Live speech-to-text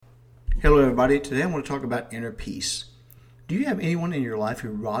Hello, everybody. Today I want to talk about inner peace. Do you have anyone in your life who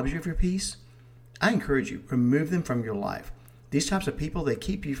robs you of your peace? I encourage you, remove them from your life. These types of people, they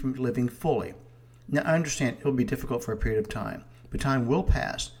keep you from living fully. Now, I understand it will be difficult for a period of time, but time will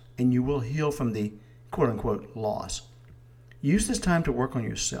pass and you will heal from the quote-unquote loss. Use this time to work on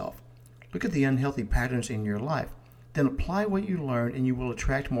yourself. Look at the unhealthy patterns in your life. Then apply what you learned and you will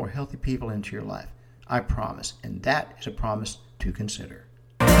attract more healthy people into your life. I promise, and that is a promise to consider.